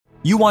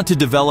You want to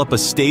develop a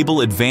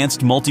stable,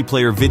 advanced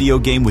multiplayer video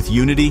game with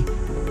Unity?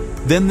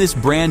 Then this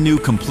brand new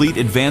complete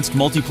advanced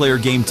multiplayer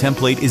game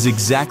template is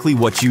exactly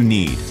what you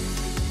need.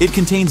 It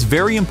contains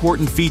very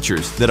important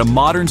features that a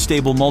modern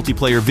stable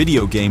multiplayer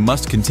video game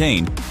must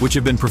contain, which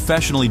have been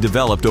professionally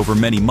developed over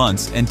many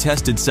months and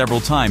tested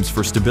several times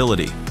for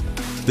stability.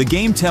 The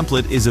game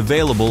template is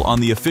available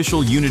on the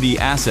official Unity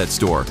Asset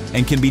Store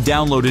and can be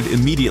downloaded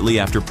immediately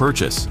after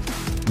purchase.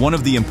 One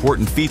of the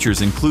important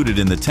features included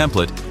in the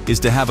template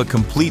is to have a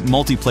complete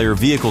multiplayer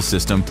vehicle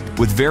system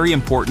with very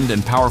important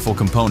and powerful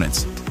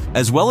components,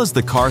 as well as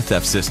the car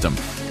theft system,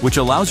 which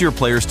allows your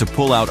players to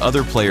pull out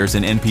other players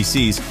and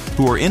NPCs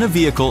who are in a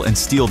vehicle and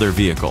steal their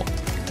vehicle.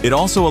 It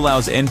also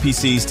allows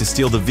NPCs to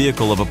steal the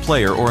vehicle of a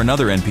player or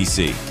another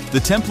NPC. The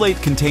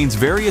template contains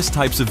various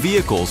types of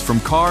vehicles, from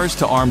cars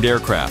to armed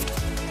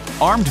aircraft.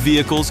 Armed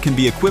vehicles can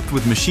be equipped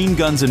with machine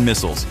guns and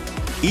missiles.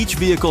 Each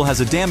vehicle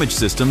has a damage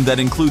system that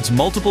includes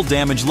multiple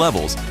damage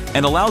levels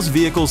and allows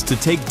vehicles to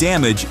take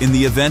damage in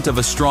the event of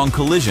a strong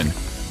collision,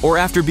 or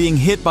after being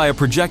hit by a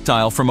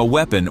projectile from a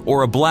weapon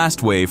or a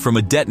blast wave from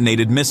a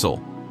detonated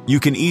missile. You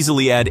can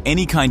easily add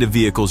any kind of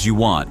vehicles you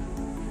want.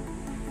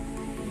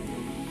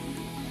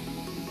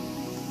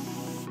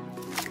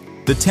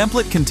 The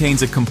template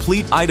contains a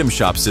complete item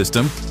shop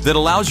system that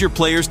allows your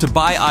players to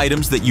buy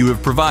items that you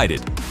have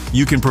provided.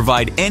 You can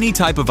provide any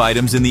type of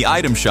items in the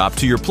item shop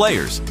to your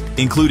players,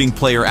 including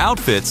player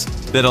outfits,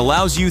 that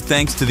allows you,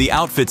 thanks to the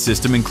outfit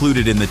system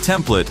included in the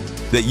template,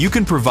 that you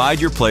can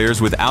provide your players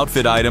with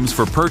outfit items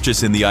for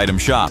purchase in the item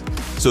shop,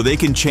 so they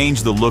can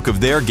change the look of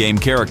their game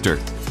character.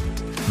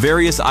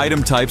 Various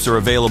item types are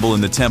available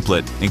in the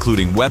template,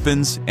 including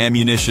weapons,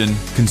 ammunition,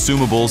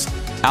 consumables,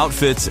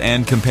 outfits,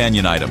 and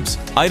companion items.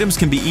 Items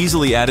can be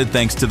easily added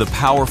thanks to the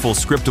powerful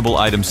scriptable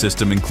item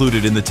system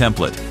included in the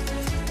template.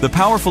 The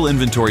powerful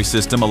inventory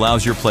system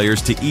allows your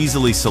players to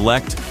easily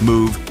select,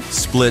 move,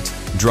 split,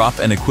 drop,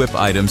 and equip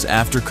items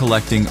after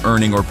collecting,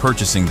 earning, or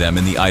purchasing them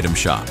in the item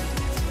shop.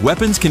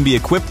 Weapons can be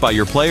equipped by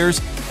your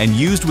players and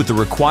used with the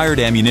required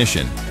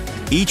ammunition.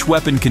 Each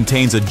weapon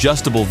contains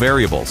adjustable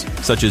variables,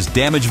 such as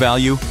damage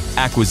value,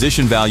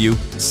 acquisition value,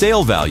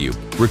 sale value,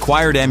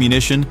 required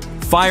ammunition,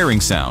 firing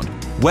sound,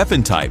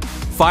 weapon type,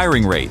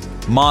 firing rate,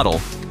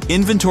 model,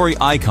 inventory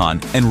icon,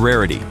 and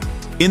rarity.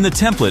 In the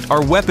template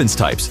are weapons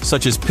types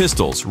such as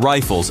pistols,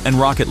 rifles, and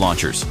rocket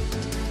launchers.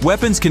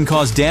 Weapons can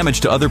cause damage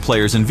to other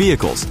players and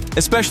vehicles,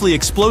 especially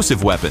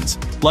explosive weapons,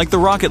 like the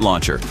rocket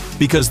launcher,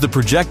 because the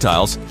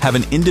projectiles have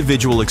an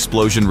individual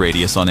explosion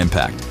radius on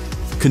impact.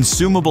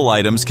 Consumable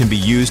items can be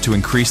used to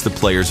increase the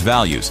player's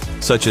values,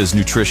 such as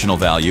nutritional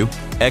value,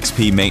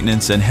 XP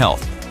maintenance, and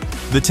health.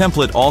 The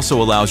template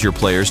also allows your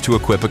players to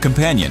equip a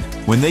companion.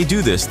 When they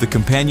do this, the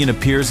companion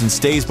appears and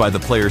stays by the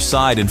player's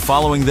side and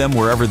following them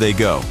wherever they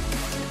go.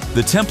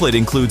 The template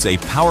includes a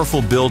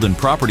powerful build and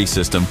property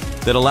system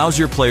that allows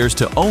your players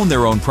to own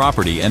their own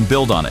property and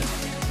build on it.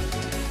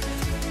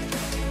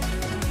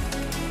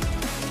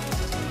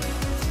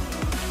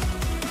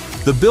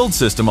 The build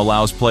system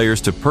allows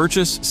players to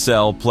purchase,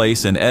 sell,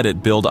 place, and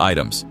edit build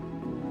items.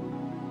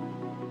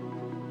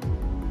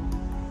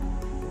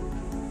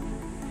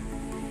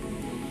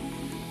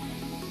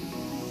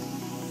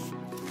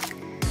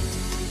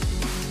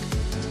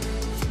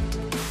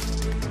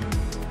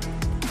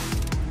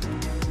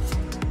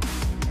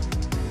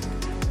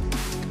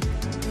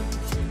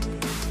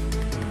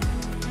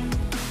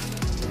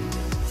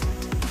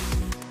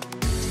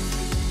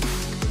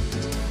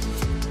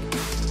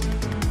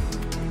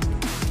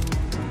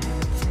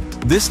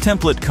 This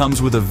template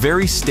comes with a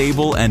very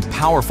stable and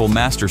powerful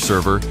master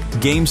server,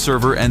 game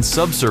server, and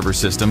sub-server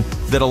system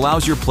that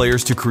allows your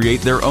players to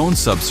create their own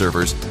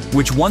sub-servers,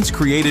 which once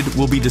created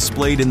will be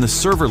displayed in the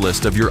server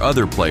list of your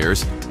other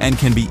players and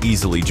can be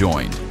easily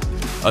joined.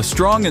 A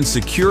strong and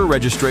secure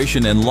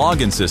registration and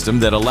login system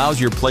that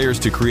allows your players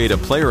to create a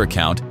player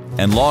account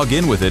and log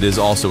in with it is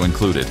also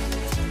included.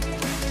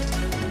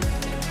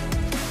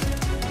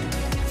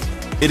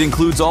 It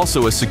includes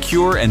also a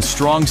secure and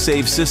strong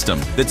save system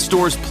that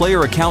stores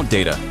player account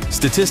data,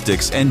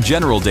 statistics, and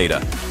general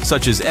data,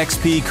 such as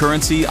XP,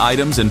 currency,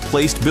 items, and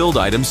placed build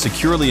items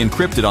securely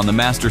encrypted on the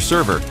master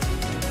server.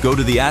 Go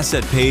to the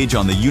asset page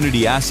on the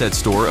Unity Asset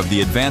Store of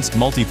the Advanced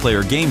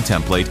Multiplayer Game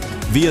Template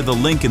via the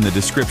link in the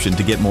description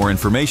to get more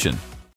information.